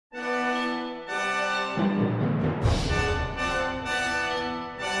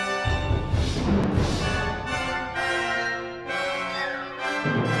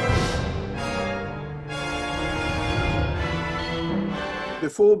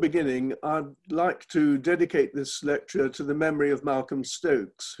Before beginning, I'd like to dedicate this lecture to the memory of Malcolm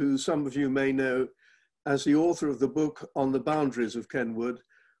Stokes, who some of you may know as the author of the book on the boundaries of Kenwood,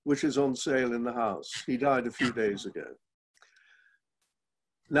 which is on sale in the house. He died a few days ago.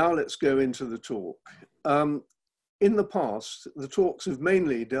 Now let's go into the talk. In the past, the talks have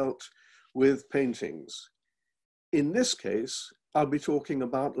mainly dealt with paintings. In this case, I'll be talking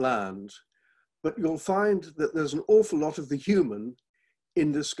about land, but you'll find that there's an awful lot of the human in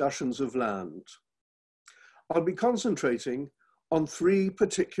discussions of land. I'll be concentrating on three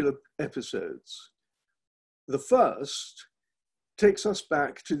particular episodes. The first takes us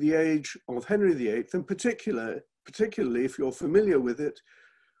back to the age of Henry VIII, and particularly if you're familiar with it,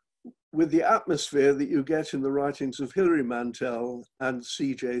 with the atmosphere that you get in the writings of Hilary Mantel and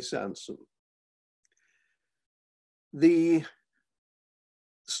C.J. Sansom. The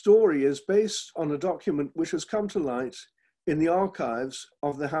story is based on a document which has come to light in the archives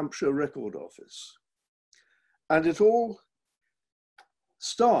of the Hampshire Record Office. And it all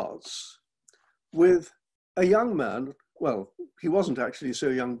starts with a young man, well, he wasn't actually so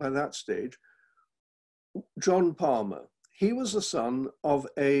young by that stage, John Palmer. He was the son of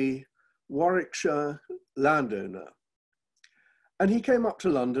a Warwickshire landowner. And he came up to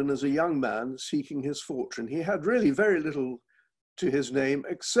London as a young man seeking his fortune. He had really very little to his name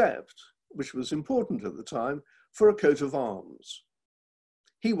except, which was important at the time, for a coat of arms.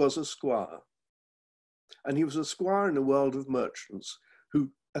 He was a squire. And he was a squire in a world of merchants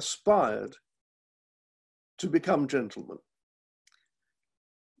who aspired to become gentlemen.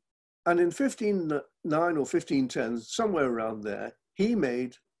 And in 1509 or 1510, somewhere around there, he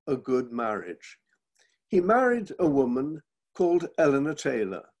made a good marriage. He married a woman called Eleanor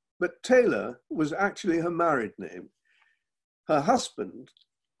Taylor, but Taylor was actually her married name. Her husband,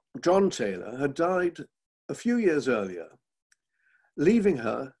 John Taylor, had died a few years earlier, leaving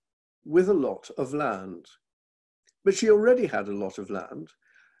her with a lot of land. But she already had a lot of land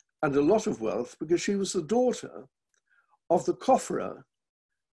and a lot of wealth because she was the daughter of the cofferer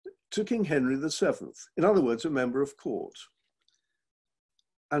to King Henry VII, in other words, a member of court.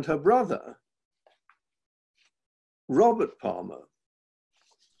 And her brother, Robert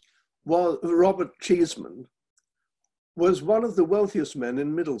Cheeseman, was one of the wealthiest men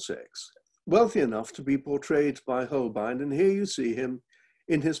in Middlesex, wealthy enough to be portrayed by Holbein, and here you see him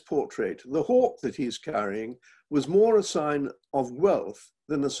in his portrait. The hawk that he's carrying was more a sign of wealth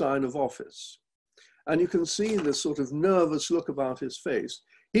than a sign of office. And you can see this sort of nervous look about his face.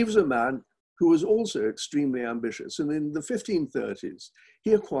 He was a man who was also extremely ambitious, and in the 1530s,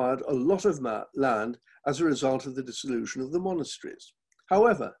 he acquired a lot of land as a result of the dissolution of the monasteries.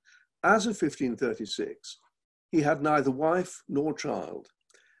 However, as of 1536, he had neither wife nor child,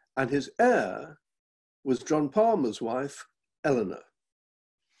 and his heir was John Palmer's wife, Eleanor.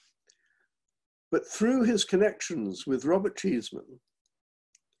 But through his connections with Robert Cheeseman,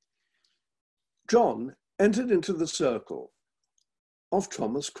 John entered into the circle of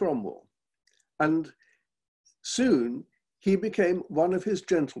Thomas Cromwell, and soon he became one of his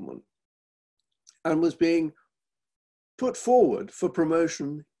gentlemen and was being put forward for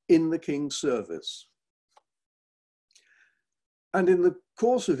promotion in the king's service. And in the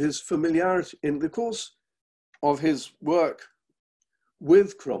course of his familiarity, in the course of his work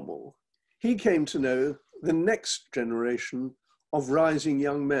with Cromwell, he came to know the next generation of rising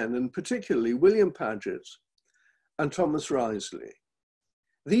young men, and particularly William Paget and Thomas Wriothesley.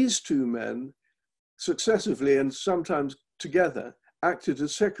 These two men successively and sometimes together acted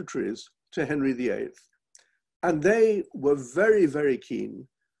as secretaries to Henry VIII, and they were very, very keen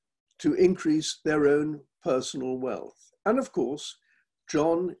to increase their own personal wealth. And of course,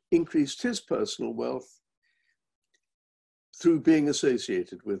 John increased his personal wealth through being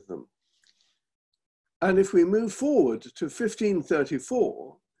associated with them. And if we move forward to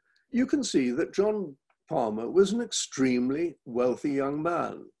 1534, you can see that John Palmer was an extremely wealthy young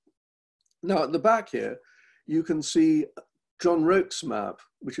man. Now at the back here, you can see John Roke's map,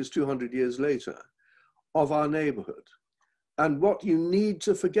 which is 200 years later, of our neighborhood. And what you need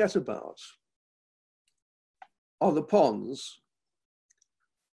to forget about are the ponds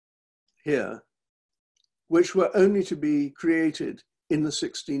here, which were only to be created in the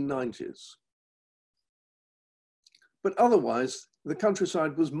 1690s. But otherwise, the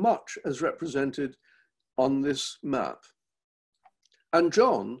countryside was much as represented on this map. And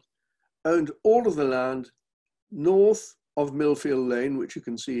John owned all of the land north of Millfield Lane, which you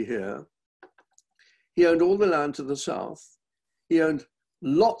can see here. He owned all the land to the south. He owned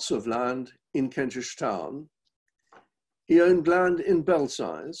lots of land in Kentish Town. He owned land in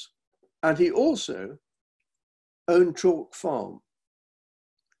Belsize, and he also owned Chalk Farm.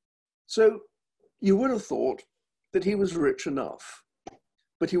 So you would have thought that he was rich enough,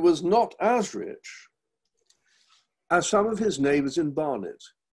 but he was not as rich as some of his neighbours in Barnet.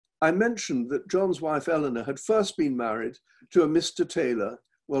 I mentioned that John's wife Eleanor had first been married to a Mr. Taylor.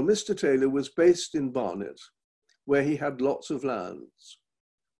 Well, Mr. Taylor was based in Barnet, where he had lots of lands.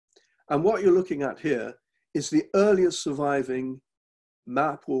 And what you're looking at here is the earliest surviving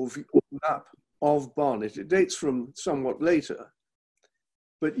map of Barnet. It dates from somewhat later,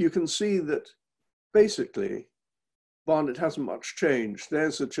 but you can see that basically Barnet hasn't much changed.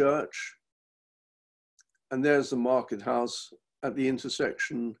 There's the church, and there's the market house at the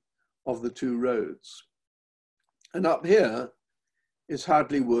intersection of the two roads. And up here is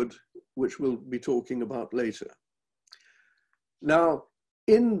Hadley Wood, which we'll be talking about later. Now,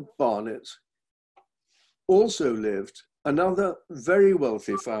 in Barnet also lived another very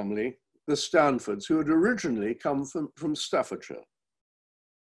wealthy family, the Stanfords, who had originally come from Staffordshire.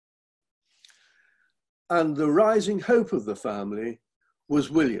 And the rising hope of the family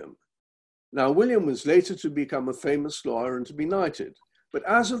was William. Now, William was later to become a famous lawyer and to be knighted, but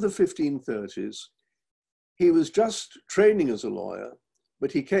as of the 1530s, he was just training as a lawyer,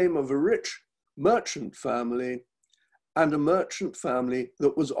 but he came of a rich merchant family, and a merchant family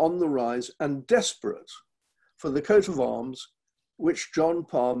that was on the rise and desperate for the coat of arms which John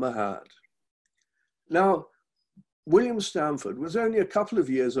Palmer had. Now, William Stamford was only a couple of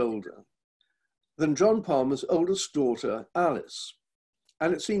years older than John Palmer's oldest daughter, Alice,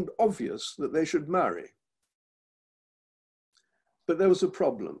 and it seemed obvious that they should marry. But there was a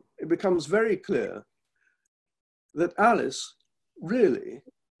problem. It becomes very clear that Alice really,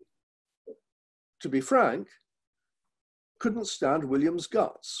 to be frank, couldn't stand William's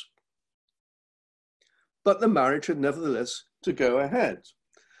guts. But the marriage had nevertheless to go ahead.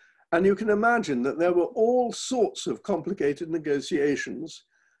 And you can imagine that there were all sorts of complicated negotiations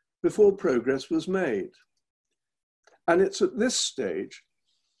before progress was made. And it's at this stage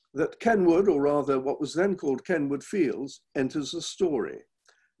that Kenwood, or rather what was then called Kenwood Fields, enters the story.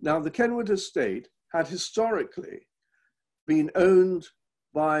 Now, the Kenwood estate had historically been owned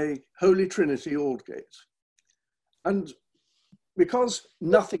by Holy Trinity Aldgate. And because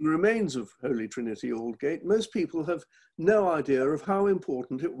nothing remains of Holy Trinity Aldgate, most people have no idea of how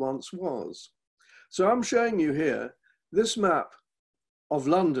important it once was. So I'm showing you here this map of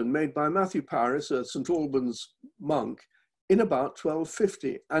London made by Matthew Paris, a St. Albans monk, in about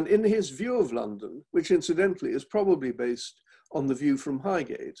 1250. And in his view of London, which incidentally is probably based on the view from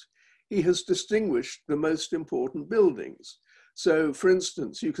Highgate, he has distinguished the most important buildings. So, for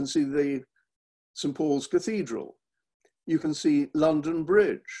instance, you can see the St. Paul's Cathedral. You can see London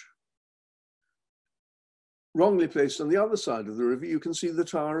Bridge. Wrongly placed on the other side of the river, you can see the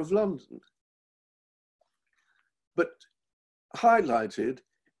Tower of London. But highlighted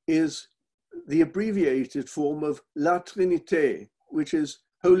is the abbreviated form of La Trinité, which is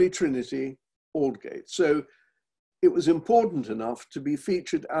Holy Trinity Aldgate. So it was important enough to be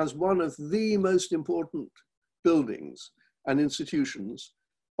featured as one of the most important buildings and institutions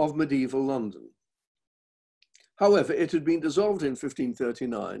of medieval London. However, it had been dissolved in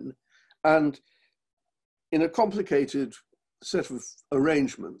 1539, and in a complicated set of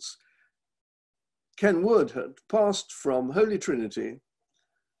arrangements, Kenwood had passed from Holy Trinity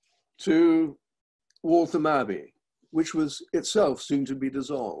to Waltham Abbey, which was itself soon to be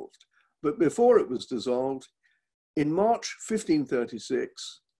dissolved. But before it was dissolved, in March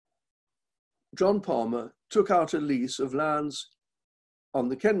 1536, John Palmer took out a lease of lands on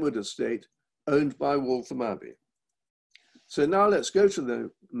the Kenwood estate owned by Waltham Abbey. So now let's go to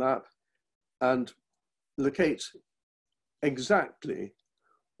the map and locate exactly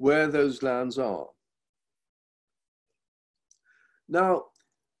where those lands are. Now,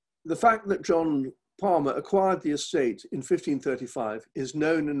 the fact that John Palmer acquired the estate in 1535 is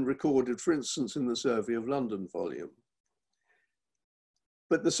known and recorded, for instance, in the Survey of London volume.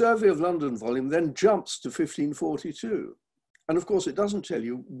 But the Survey of London volume then jumps to 1542. And of course, it doesn't tell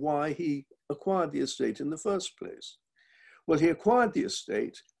you why he acquired the estate in the first place. Well, he acquired the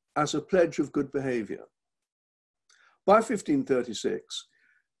estate as a pledge of good behaviour. By 1536,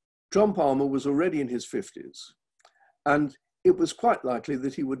 John Palmer was already in his 50s, and it was quite likely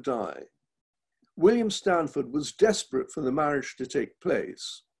that he would die. William Stanford was desperate for the marriage to take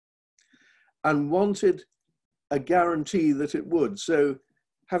place and wanted a guarantee that it would. So,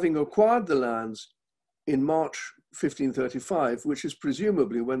 having acquired the lands in March 1535, which is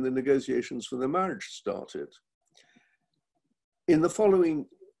presumably when the negotiations for the marriage started. In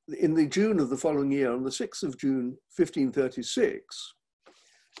the June of the following year, on the 6th of June, 1536,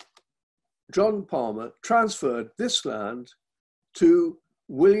 John Palmer transferred this land to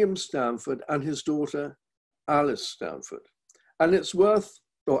William Stamford and his daughter, Alice Stamford. And it's worth,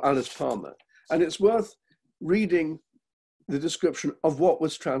 or Alice Palmer, and it's worth reading the description of what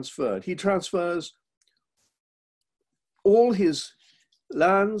was transferred. He transfers all his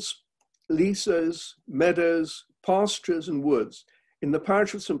lands, leases, meadows, pastures and woods in the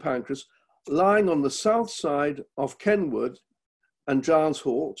parish of St Pancras, lying on the south side of Kenwood and Giles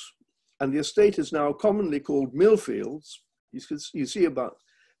Hort, and the estate is now commonly called Millfields. You see about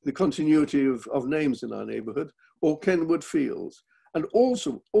the continuity of names in our neighbourhood, or Kenwood Fields, and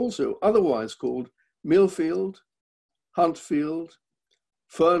also otherwise called Millfield, Huntfield,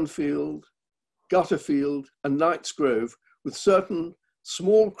 Fernfield, Gutterfield, and Knight's Grove, with certain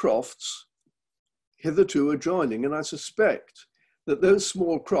small crofts hitherto adjoining. And I suspect that those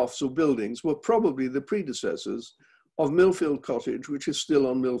small crofts or buildings were probably the predecessors of Millfield Cottage, which is still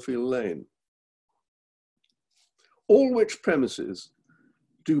on Millfield Lane. All which premises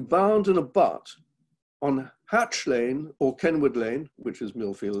do bound and abut on Hatch Lane or Kenwood Lane, which is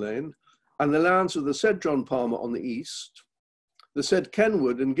Millfield Lane, and the lands of the said John Palmer on the east, the said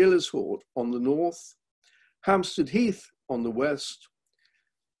Kenwood and Gillishort on the north, Hampstead Heath on the west,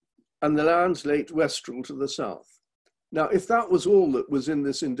 and the lands late Westrel to the south. Now, if that was all that was in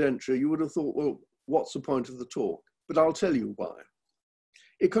this indenture, you would have thought, well, what's the point of the talk? But I'll tell you why.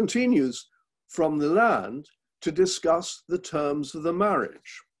 It continues from the land to discuss the terms of the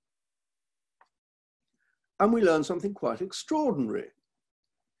marriage. And we learn something quite extraordinary.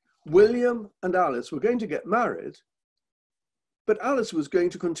 William and Alice were going to get married, but Alice was going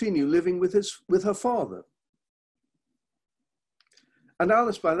to continue living with her father. And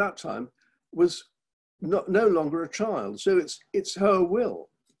Alice, by that time, was no longer a child, so it's her will.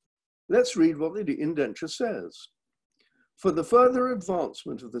 Let's read what the indenture says. For the further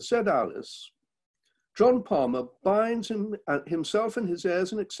advancement of the said Alice, John Palmer binds himself and his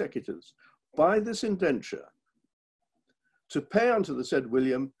heirs and executors by this indenture to pay unto the said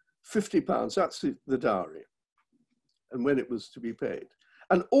William £50, that's the dowry, and when it was to be paid.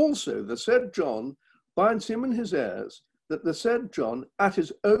 And also the said John binds him and his heirs that the said John, at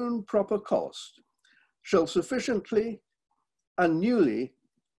his own proper cost, shall sufficiently and newly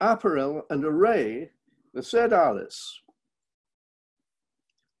apparel and array the said Alice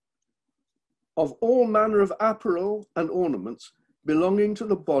of all manner of apparel and ornaments belonging to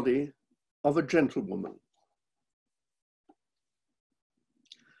the body of a gentlewoman.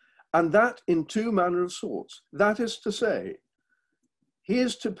 And that in two manner of sorts. That is to say, he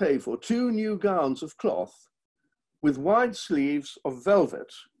is to pay for 2 new gowns of cloth with wide sleeves of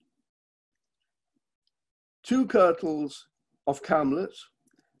velvet, 2 kirtles of camlet,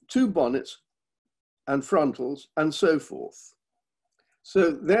 2 bonnets and frontals, and so forth.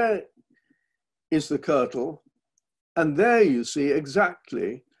 So there is the kirtle, and there you see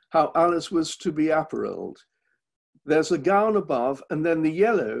exactly how Alice was to be apparelled. There's a gown above, and then the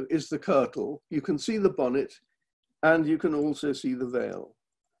yellow is the kirtle. You can see the bonnet, and you can also see the veil.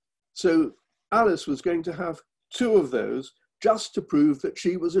 So Alice was going to have 2 of those just to prove that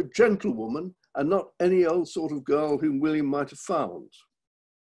she was a gentlewoman and not any old sort of girl whom William might have found.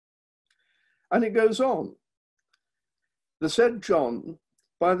 And it goes on. The said John,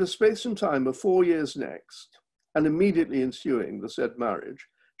 by the space and time of 4 years next, and immediately ensuing the said marriage,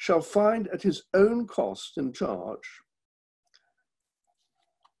 shall find at his own cost and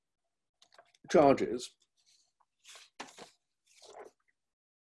charges,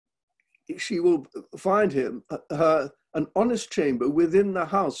 she will find him an honest chamber within the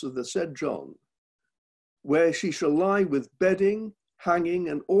house of the said John, where she shall lie with bedding, hanging,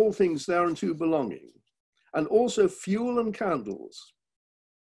 and all things thereunto belonging, and also fuel and candles.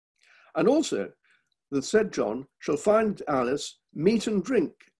 And also the said John shall find Alice meat and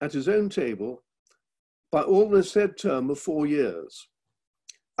drink at his own table by all the said term of 4 years,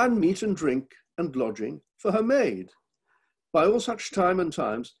 and meat and drink and lodging for her maid by all such time and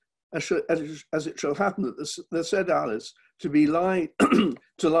times as it shall happen that the said Alice to lie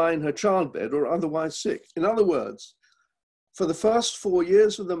in her childbed or otherwise sick. In other words, for the first 4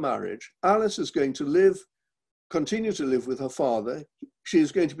 years of the marriage, Alice is going to continue to live with her father. She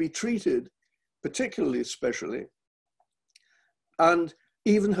is going to be treated particularly specially, and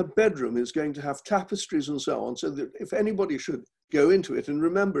even her bedroom is going to have tapestries and so on, so that if anybody should go into it, and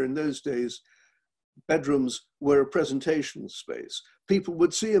remember in those days, bedrooms were a presentation space, people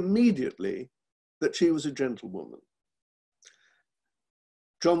would see immediately that she was a gentlewoman.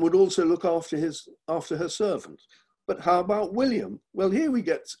 John would also look after her servant. But how about William? Well, here we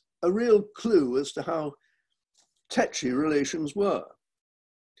get a real clue as to how tetchy relations were.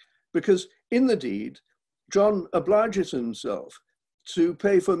 Because in the deed, John obliges himself to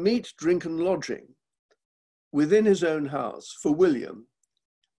pay for meat, drink, and lodging within his own house for William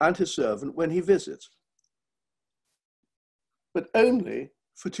and his servant when he visits, but only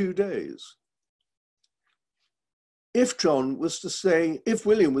for 2 days. If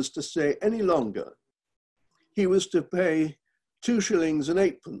William was to stay any longer, he was to pay 2 shillings and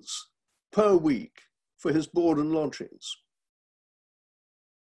 8p per week for his board and lodgings.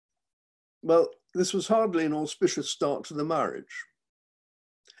 Well, this was hardly an auspicious start to the marriage.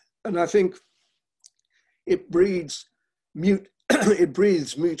 And I think it breeds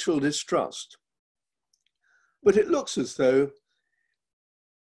mutual distrust. But it looks as though,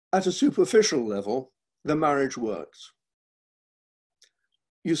 at a superficial level, the marriage works.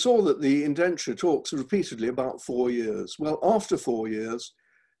 You saw that the indenture talks repeatedly about 4 years. Well, after 4 years,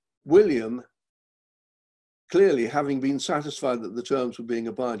 William, clearly having been satisfied that the terms were being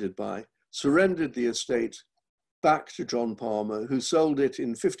abided by, surrendered the estate back to John Palmer, who sold it in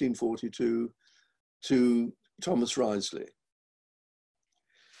 1542 to Thomas Wriothesley.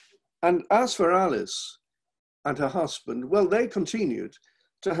 And as for Alice and her husband, well, they continued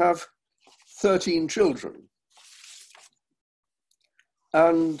to have 13 children.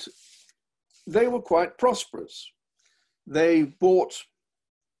 And they were quite prosperous. They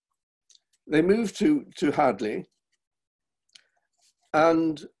moved to Hadley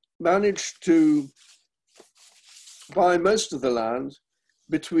and managed to buy most of the land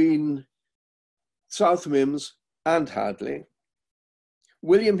between South Mimms and Hadley.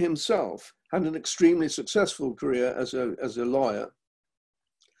 William himself had an extremely successful career as a lawyer,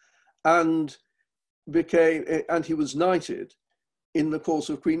 and he was knighted in the course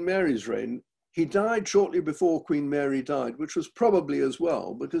of Queen Mary's reign. He died shortly before Queen Mary died, which was probably as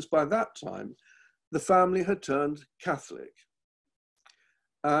well, because by that time, the family had turned Catholic.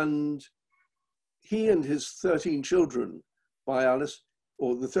 And he and his 13 children by Alice,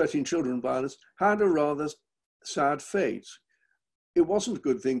 or the 13 children by Alice, had a rather sad fate. It wasn't a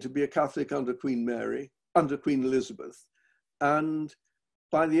good thing to be a Catholic under Queen Mary, under Queen Elizabeth. And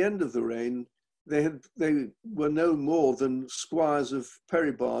by the end of the reign, they were no more than squires of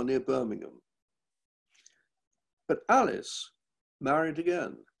Perrybar near Birmingham. But Alice married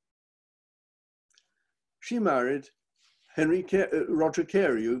again. She married Roger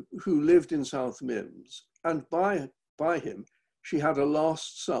Carey, who lived in South Mimms, and by him, she had a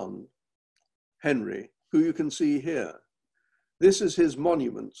last son, Henry, who you can see here. This is his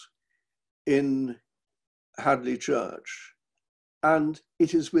monument in Hadley Church, and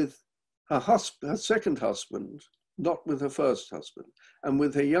it is with her second husband, not with her first husband, and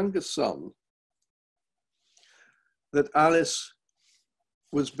with her youngest son, that Alice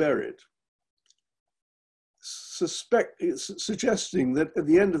was buried, suggesting that at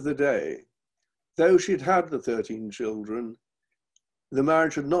the end of the day, though she'd had the 13 children, the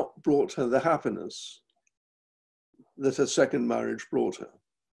marriage had not brought her the happiness that her second marriage brought her.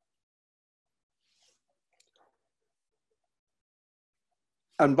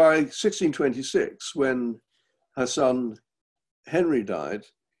 And by 1626, when her son Henry died,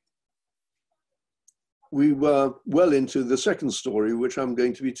 we were well into the second story, which I'm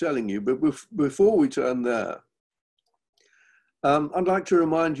going to be telling you. But before we turn there, I'd like to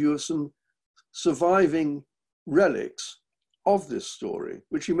remind you of some surviving relics of this story,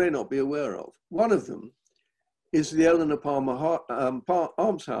 which you may not be aware of. One of them is the Eleanor Palmer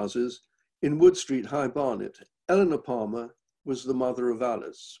almshouses in Wood Street, High Barnet. Eleanor Palmer was the mother of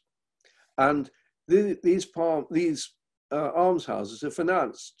Alice. And these almshouses are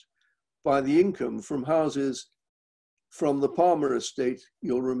financed by the income from houses from the Palmer estate,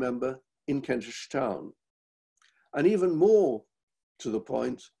 you'll remember, in Kentish Town. And even more to the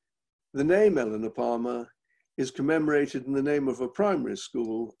point, the name Eleanor Palmer is commemorated in the name of a primary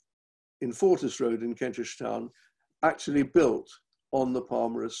school in Fortis Road in Kentish Town, actually built on the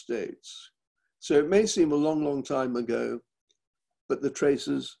Palmer estates. So it may seem a long, long time ago, but the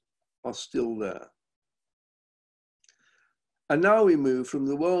traces are still there. And now we move from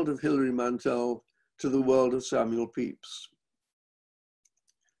the world of Hilary Mantel to the world of Samuel Pepys.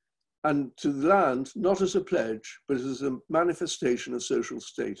 And to the land, not as a pledge, but as a manifestation of social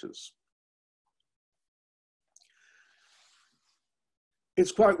status.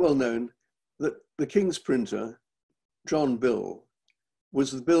 It's quite well known that the King's printer, John Bill,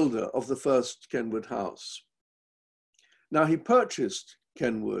 was the builder of the first Kenwood house. Now, he purchased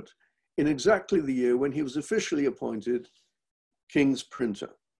Kenwood in exactly the year when he was officially appointed King's Printer.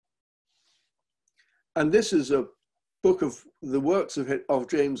 And this is a book of the works of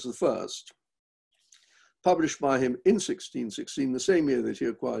James I, published by him in 1616, the same year that he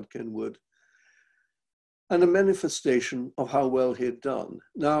acquired Kenwood, and a manifestation of how well he had done.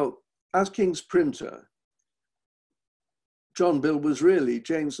 Now, as King's Printer, John Bill was really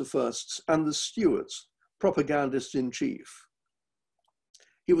James I's and the Stuarts' propagandist in chief.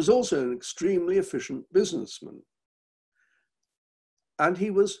 He was also an extremely efficient businessman. And he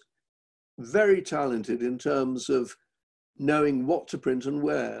was very talented in terms of knowing what to print and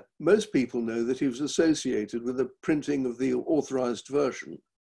where. Most people know that he was associated with the printing of the authorized version.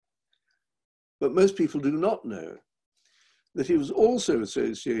 But most people do not know that he was also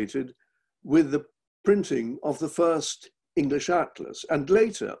associated with the printing of the first English atlas, and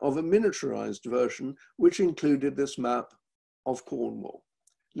later of a miniaturized version, which included this map of Cornwall.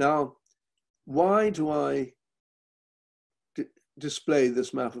 Now, why do I display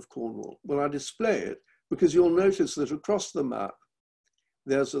this map of Cornwall? Well, I display it because you'll notice that across the map,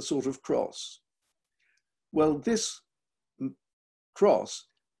 there's a sort of cross. Well, this cross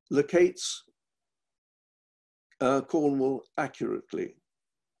locates Cornwall accurately.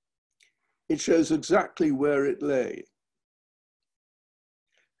 It shows exactly where it lay.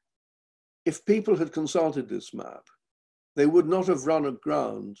 If people had consulted this map, they would not have run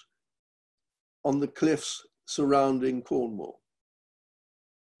aground on the cliffs surrounding Cornwall.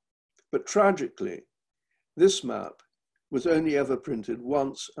 But tragically, this map was only ever printed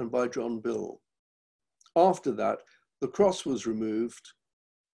once, and by John Bill. After that, the cross was removed,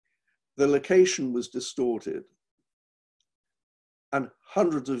 the location was distorted, and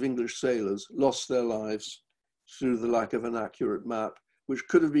hundreds of English sailors lost their lives through the lack of an accurate map, which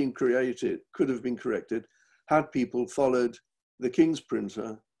could have been corrected, had people followed the King's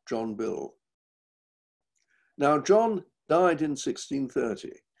Printer, John Bill. Now, John died in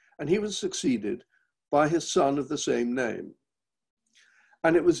 1630, and he was succeeded by his son of the same name.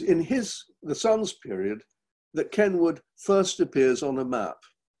 And it was in the son's period that Kenwood first appears on a map.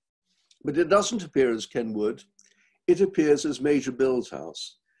 But it doesn't appear as Kenwood, it appears as Major Bill's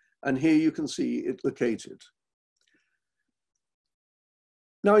house. And here you can see it located.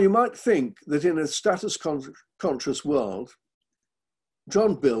 Now, you might think that in a status-conscious world,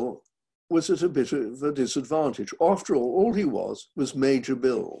 John Bill was at a bit of a disadvantage. After all he was Major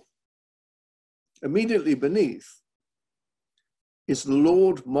Bill. Immediately beneath is the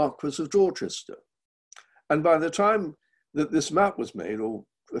Lord Marquis of Dorchester. And by the time that this map was made, or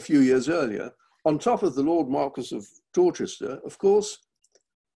a few years earlier, on top of the Lord Marquis of Dorchester, of course,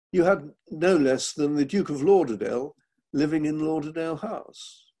 you had no less than the Duke of Lauderdale living in Lauderdale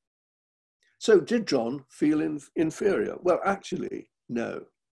House. So did John feel inferior? Well, actually, no.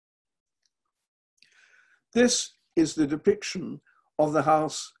 This is the depiction of the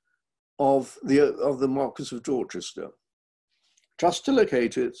house of the Marquis of Dorchester. Just to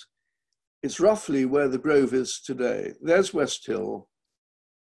locate it, it's roughly where the Grove is today. There's West Hill,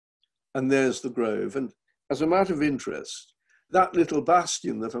 and there's the Grove. And as a matter of interest, that little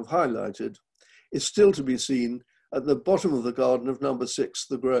bastion that I've highlighted is still to be seen at the bottom of the garden of number 6,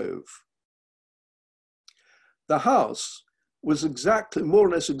 the Grove. The house was more or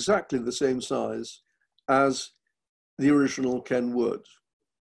less exactly the same size as the original Kenwood.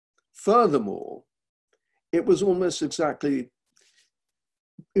 Furthermore, it was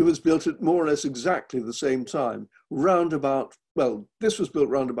built at more or less exactly the same time, this was built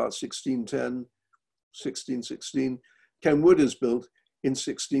round about 1610, 1616. Kenwood is built in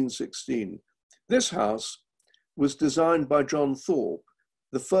 1616. This house was designed by John Thorpe,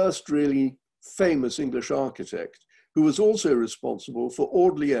 the first really famous English architect, who was also responsible for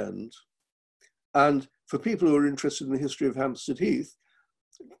Audley End, and for people who are interested in the history of Hampstead Heath,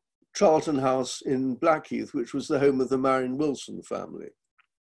 Charlton House in Blackheath, which was the home of the Marion Wilson family.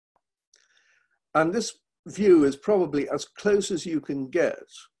 And this view is probably as close as you can get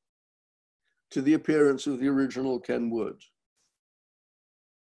to the appearance of the original Kenwood.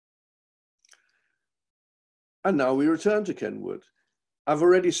 And now we return to Kenwood. I've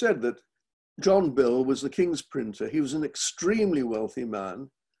already said that John Bill was the King's Printer. He was an extremely wealthy man,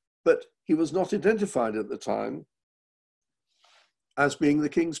 but he was not identified at the time as being the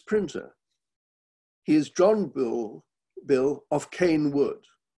King's Printer. He is John Bill of Kenwood.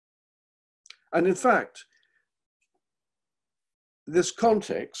 And in fact, this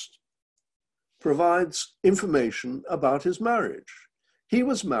context provides information about his marriage. He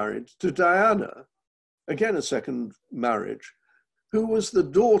was married to Diana, again a second marriage, who was the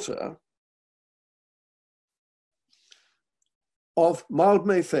daughter of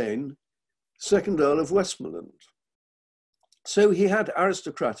Mildmay Fane, 2nd Earl of Westmoreland. So he had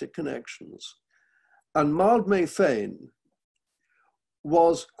aristocratic connections. And Mildmay Fane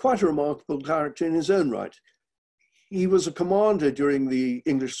was quite a remarkable character in his own right. He was a commander during the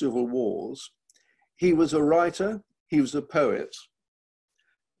English Civil Wars. He was a writer, he was a poet,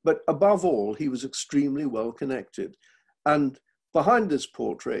 but above all, he was extremely well connected. And behind this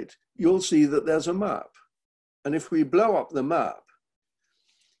portrait, you'll see that there's a map. And if we blow up the map,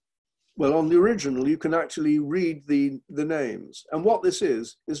 well, on the original, you can actually read the names. And what this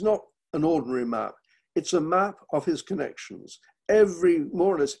is not an ordinary map. It's a map of his connections.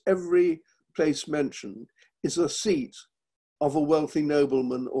 More or less every place mentioned is a seat of a wealthy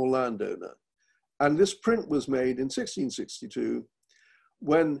nobleman or landowner. And this print was made in 1662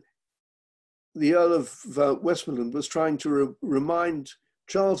 when the Earl of Westmoreland was trying to remind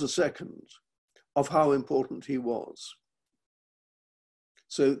Charles II of how important he was.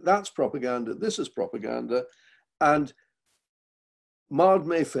 So that's propaganda, this is propaganda, and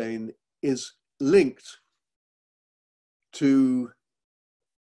Mildmay Fane is linked to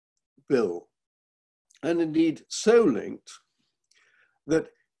Bill, and indeed so linked that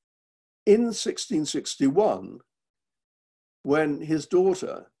in 1661, when his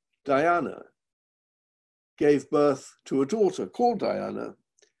daughter, Diana, gave birth to a daughter called Diana,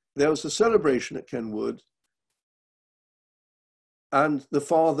 there was a celebration at Kenwood, and the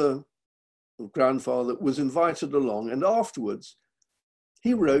father, grandfather, was invited along, and afterwards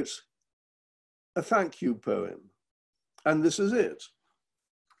he wrote a thank you poem. And this is it.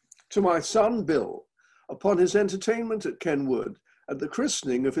 To my son Bill, upon his entertainment at Kenwood at the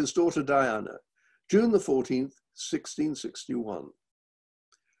christening of his daughter Diana, June the 14th, 1661.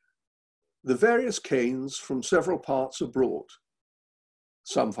 The various canes from several parts are brought,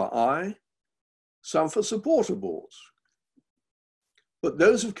 some for aye, some for support are bought. But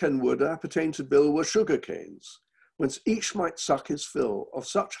those of Kenwood appertain to Bill were sugar canes, whence each might suck his fill of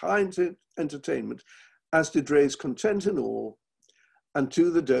such high entertainment as did raise content in all, and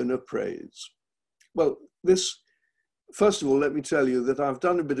to the donor praise. Well, this, first of all, let me tell you that I've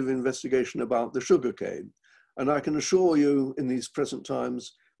done a bit of investigation about the sugar cane, and I can assure you in these present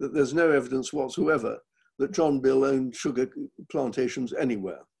times that there's no evidence whatsoever that John Bill owned sugar plantations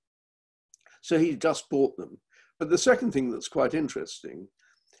anywhere. So he just bought them. But the second thing that's quite interesting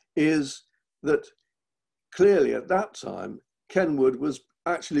is that clearly at that time, Kenwood was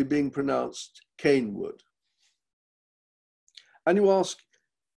actually being pronounced Canewood. And you ask,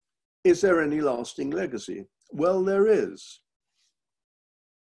 is there any lasting legacy? Well, there is.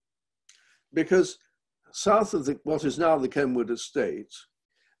 Because south of what is now the Kenwood estate,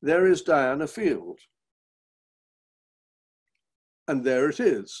 there is Diana Field. And there it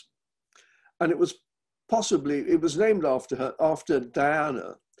is. And it was named after her, after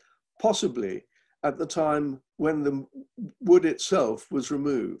Diana, possibly at the time when the wood itself was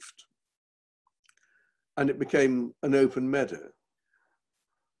removed and it became an open meadow.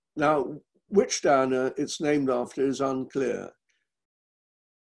 Now, which Diana it's named after is unclear.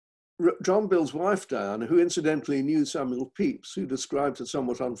 John Bill's wife, Diana, who incidentally knew Samuel Pepys, who described her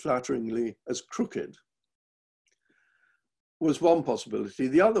somewhat unflatteringly as crooked, was one possibility.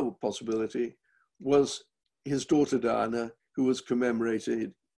 The other possibility was his daughter Diana, who was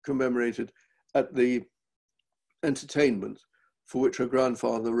commemorated at the entertainment for which her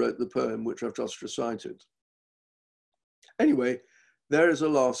grandfather wrote the poem which I've just recited. Anyway, there is a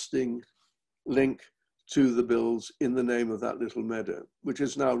lasting link to the Bills in the name of that little meadow, which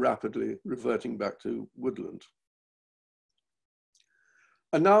is now rapidly reverting back to woodland.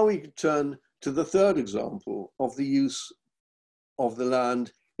 And now we turn to the third example of the use of the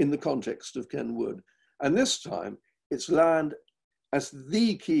land in the context of Kenwood. And this time, it's land as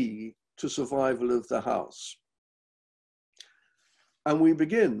the key to survival of the house. And we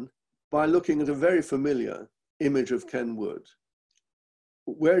begin by looking at a very familiar image of Kenwood,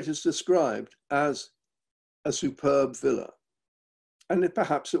 where it is described as a superb villa. And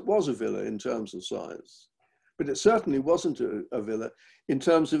perhaps it was a villa in terms of size, but it certainly wasn't a villa in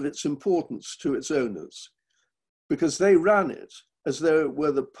terms of its importance to its owners, because they ran it as though it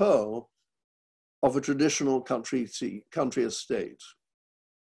were the pearl of a traditional country estate.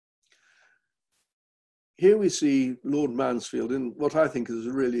 Here we see Lord Mansfield in what I think is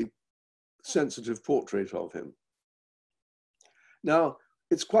a really sensitive portrait of him. Now,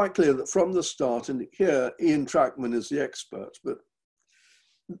 it's quite clear that from the start, and here Ian Trackman is the expert, but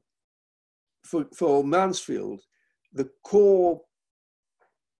for Mansfield, the core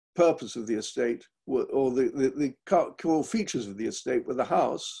purpose of the estate, or the core features of the estate, were the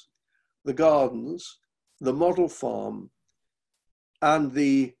house, the gardens, the model farm, and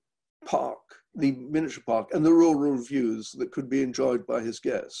the park, the miniature park, and the rural views that could be enjoyed by his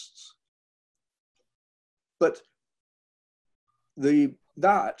guests. But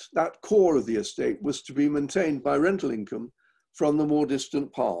that core of the estate was to be maintained by rental income from the more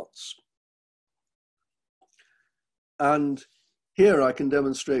distant parts. And here I can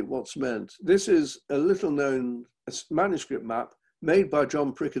demonstrate what's meant. This is a little known manuscript map made by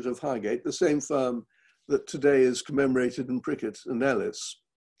John Prickett of Highgate, the same firm that today is commemorated in Prickett and Ellis.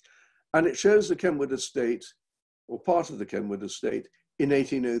 And it shows the Kenwood estate, or part of the Kenwood estate, in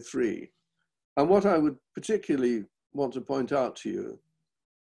 1803. And what I would particularly want to point out to you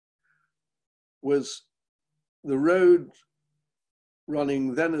was the road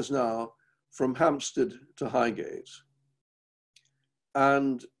running then as now from Hampstead to Highgate.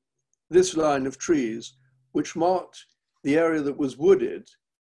 And this line of trees, which marked the area that was wooded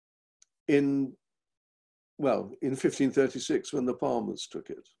in 1536 when the Palmers took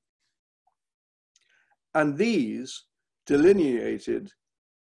it. And these delineated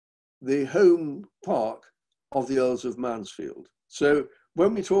the home park of the Earls of Mansfield. So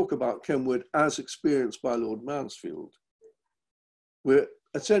when we talk about Kenwood as experienced by Lord Mansfield, we're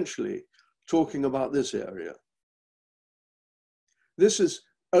essentially talking about this area. This is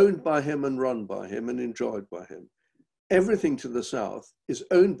owned by him and run by him and enjoyed by him. Everything to the south is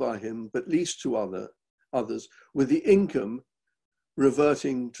owned by him, but leased to others, with the income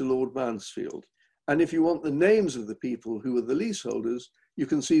reverting to Lord Mansfield. And if you want the names of the people who are the leaseholders, you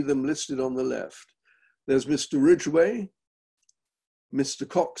can see them listed on the left. There's Mr. Ridgway, Mr.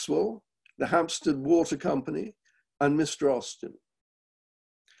 Coxwell, the Hampstead Water Company, and Mr. Austin.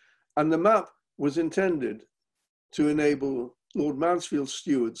 And the map was intended to enable Lord Mansfield's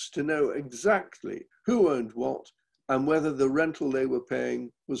stewards to know exactly who owned what and whether the rental they were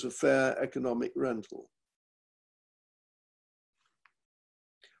paying was a fair economic rental.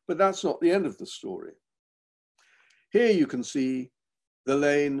 But that's not the end of the story. Here you can see the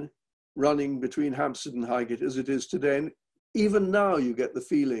lane running between Hampstead and Highgate as it is today. And even now you get the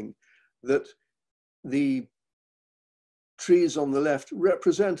feeling that the trees on the left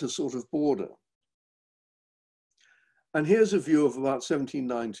represent a sort of border. And here's a view of about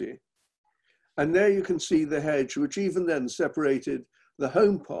 1790. And there you can see the hedge, which even then separated the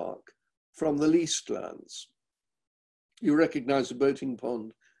home park from the leased lands. You recognize the boating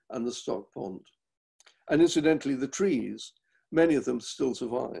pond and the stock pond. And incidentally, the trees, many of them still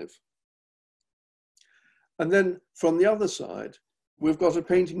survive. And then from the other side, we've got a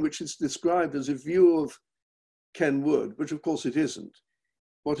painting which is described as a view of Kenwood, which of course it isn't.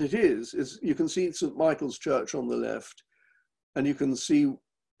 What it is you can see St. Michael's Church on the left, and you can see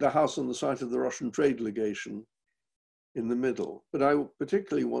the house on the site of the Russian trade legation in the middle. But I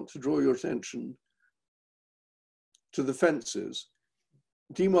particularly want to draw your attention to the fences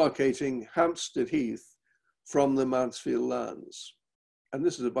demarcating Hampstead Heath from the Mansfield lands. And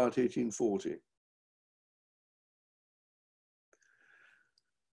this is about 1840.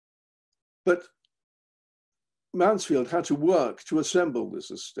 But Mansfield had to work to assemble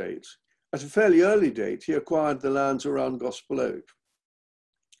this estate. At a fairly early date, he acquired the lands around Gospel Oak.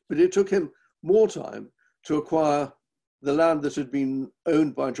 But it took him more time to acquire the land that had been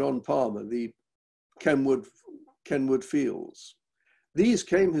owned by John Palmer, the Kenwood Fields. These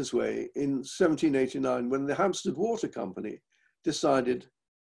came his way in 1789 when the Hampstead Water Company decided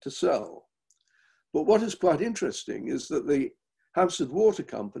to sell. But what is quite interesting is that the Hampstead Water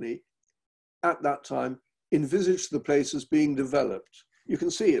Company at that time envisaged the place as being developed. You can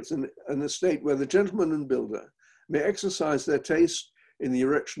see it's an estate where the gentleman and builder may exercise their taste in the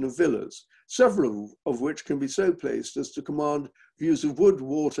erection of villas, several of which can be so placed as to command views of wood,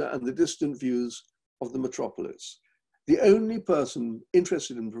 water, and the distant views of the metropolis. The only person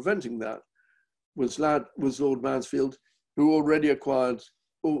interested in preventing that was Lord Mansfield, who already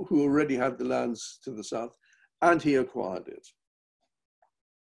had the lands to the south, and he acquired it.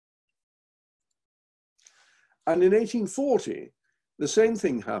 And in 1840, the same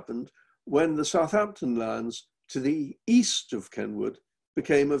thing happened when the Southampton lands to the east of Kenwood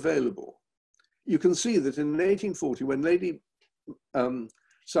became available. You can see that in 1840, when Lady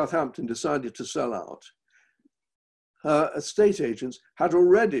Southampton decided to sell out, her estate agents had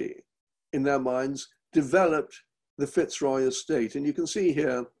already, in their minds, developed the Fitzroy estate. And you can see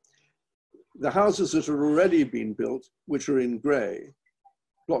here the houses that had already been built, which are in grey,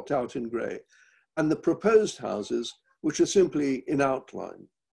 blocked out in grey, and the proposed houses, which are simply in outline.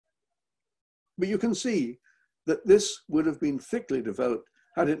 But you can see that this would have been thickly developed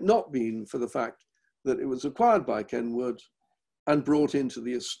had it not been for the fact that it was acquired by Kenwood and brought into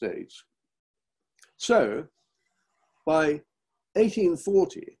the estate. So by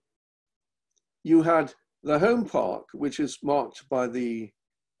 1840, you had the home park, which is marked by the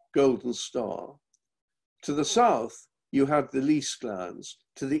golden star. To the south, you had the leased lands.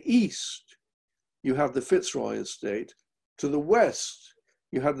 To the east, you had the Fitzroy estate. To the west,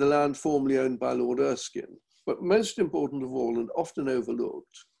 you had the land formerly owned by Lord Erskine. But most important of all, and often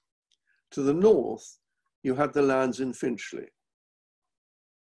overlooked, to the north, you had the lands in Finchley.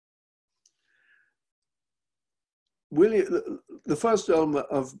 The first Earl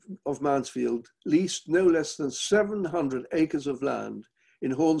of Mansfield leased no less than 700 acres of land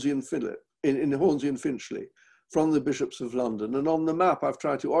in Hornsey and Hornsey and Finchley from the bishops of London. And on the map, I've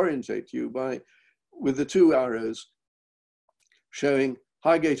tried to orientate you with the two arrows showing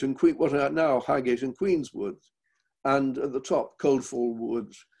Highgate and what are now Highgate and Queenswood, and at the top, Coldfall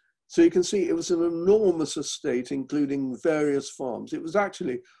Wood. So you can see it was an enormous estate, including various farms. It was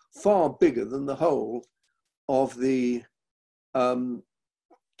actually far bigger than the whole of the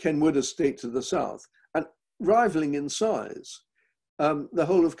Kenwood estate to the south, and rivaling in size the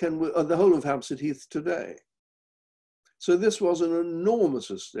whole of Kenwood, the whole of Hampstead Heath today. So this was an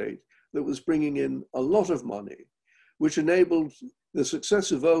enormous estate that was bringing in a lot of money, which enabled the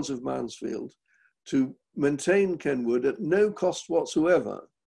successive Earls of Mansfield to maintain Kenwood at no cost whatsoever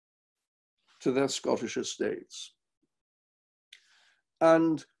to their Scottish estates.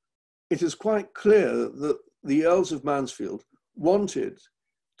 And it is quite clear that the Earls of Mansfield wanted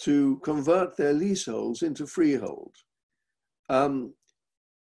to convert their leaseholds into freehold. In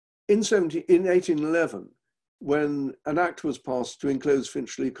 1811, when an act was passed to enclose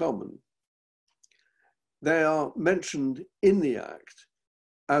Finchley Common, they are mentioned in the act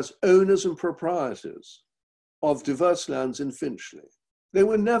as owners and proprietors of diverse lands in Finchley. They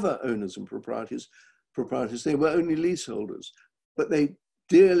were never owners and proprietors, they were only leaseholders, but they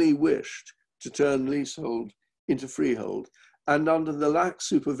dearly wished to turn leasehold into freehold. And under the lax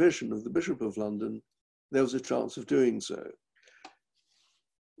supervision of the Bishop of London, there was a chance of doing so.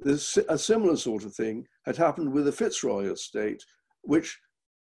 A similar sort of thing had happened with the Fitzroy estate, which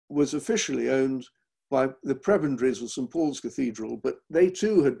was officially owned by the prebendaries of St. Paul's Cathedral, but they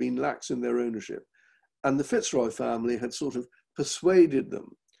too had been lax in their ownership. And the Fitzroy family had sort of persuaded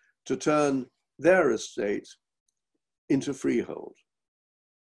them to turn their estate into freehold.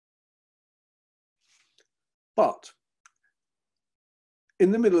 But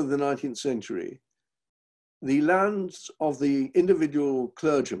in the middle of the 19th century, the lands of the individual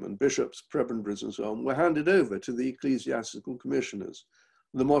clergymen, bishops, prebendaries, and so on, were handed over to the ecclesiastical commissioners,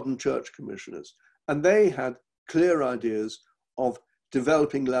 the modern church commissioners, and they had clear ideas of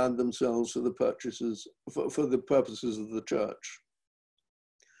developing land themselves for the purposes of the church.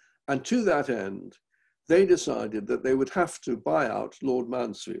 And to that end, they decided that they would have to buy out Lord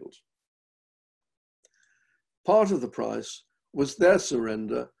Mansfield. Part of the price was their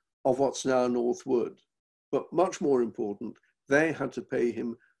surrender of what's now North Wood. But much more important, they had to pay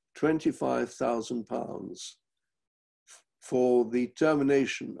him £25,000 for the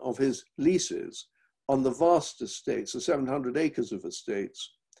termination of his leases on the vast estates, the 700 acres of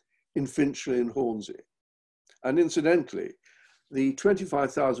estates in Finchley and Hornsey. And incidentally, the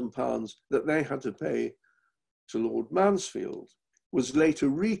 £25,000 that they had to pay to Lord Mansfield was later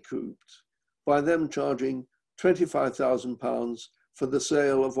recouped by them charging £25,000 for the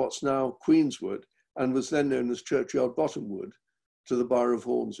sale of what's now Queenswood, and was then known as Churchyard Bottomwood, to the borough of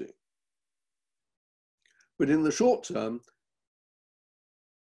Hornsey. But in the short term,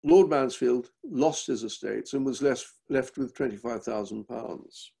 Lord Mansfield lost his estates and was left with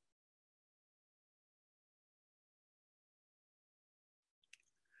 £25,000.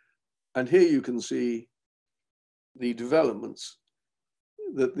 And here you can see the developments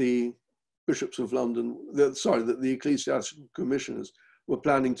that the bishops of London, that the ecclesiastical commissioners were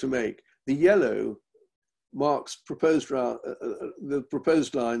planning to make. The yellow marks the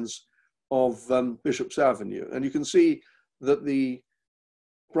proposed lines of Bishop's Avenue. And you can see that the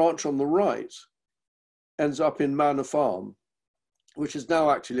branch on the right ends up in Manor Farm, which is now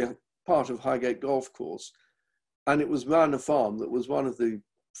actually a part of Highgate Golf Course. And it was Manor Farm that was one of the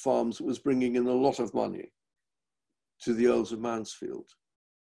farms that was bringing in a lot of money to the Earls of Mansfield.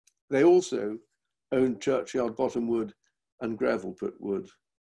 They also owned Churchyard Bottomwood and Gravelpit Wood.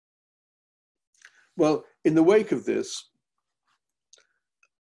 Well, in the wake of this,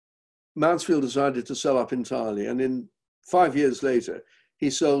 Mansfield decided to sell up entirely, and 5 years later, he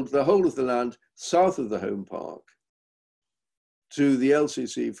sold the whole of the land south of the home park to the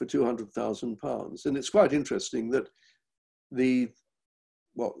LCC for £200,000. And it's quite interesting that the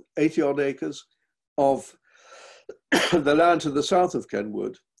 80-odd acres of the land to the south of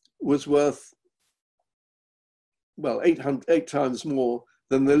Kenwood was worth, well, 8 times more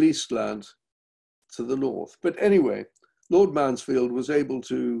than the leased land to the north. But anyway, Lord Mansfield was able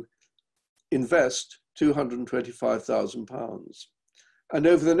to invest £225,000. And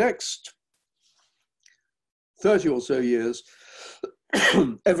over the next 30 or so years,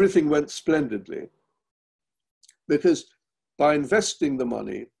 everything went splendidly, because by investing the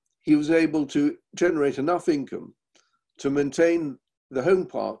money, he was able to generate enough income to maintain the home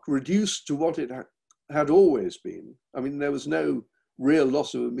park reduced to what it had always been. I mean, there was no real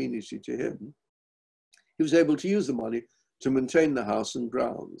loss of amenity to him. He was able to use the money to maintain the house and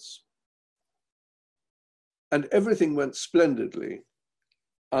grounds. And everything went splendidly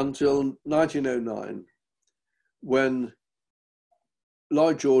until 1909, when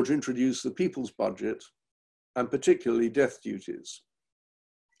Lloyd George introduced the People's Budget, and particularly death duties.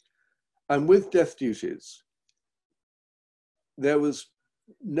 And with death duties, there was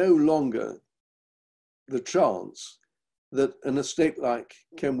no longer the chance that an estate like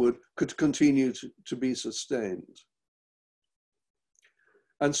Kenwood could continue to be sustained.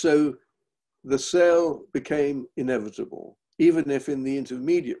 And so the sale became inevitable, even if in the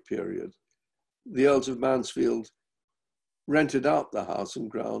intermediate period, the Earls of Mansfield rented out the house and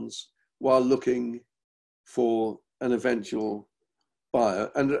grounds while looking for an eventual buyer.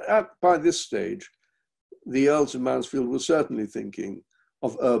 And by this stage, the Earls of Mansfield were certainly thinking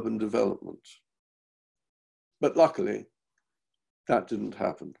of urban development. But luckily, that didn't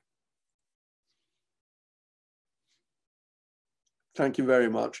happen. Thank you very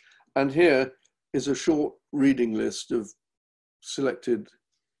much. And here is a short reading list of selected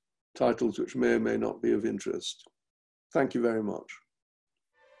titles which may or may not be of interest. Thank you very much.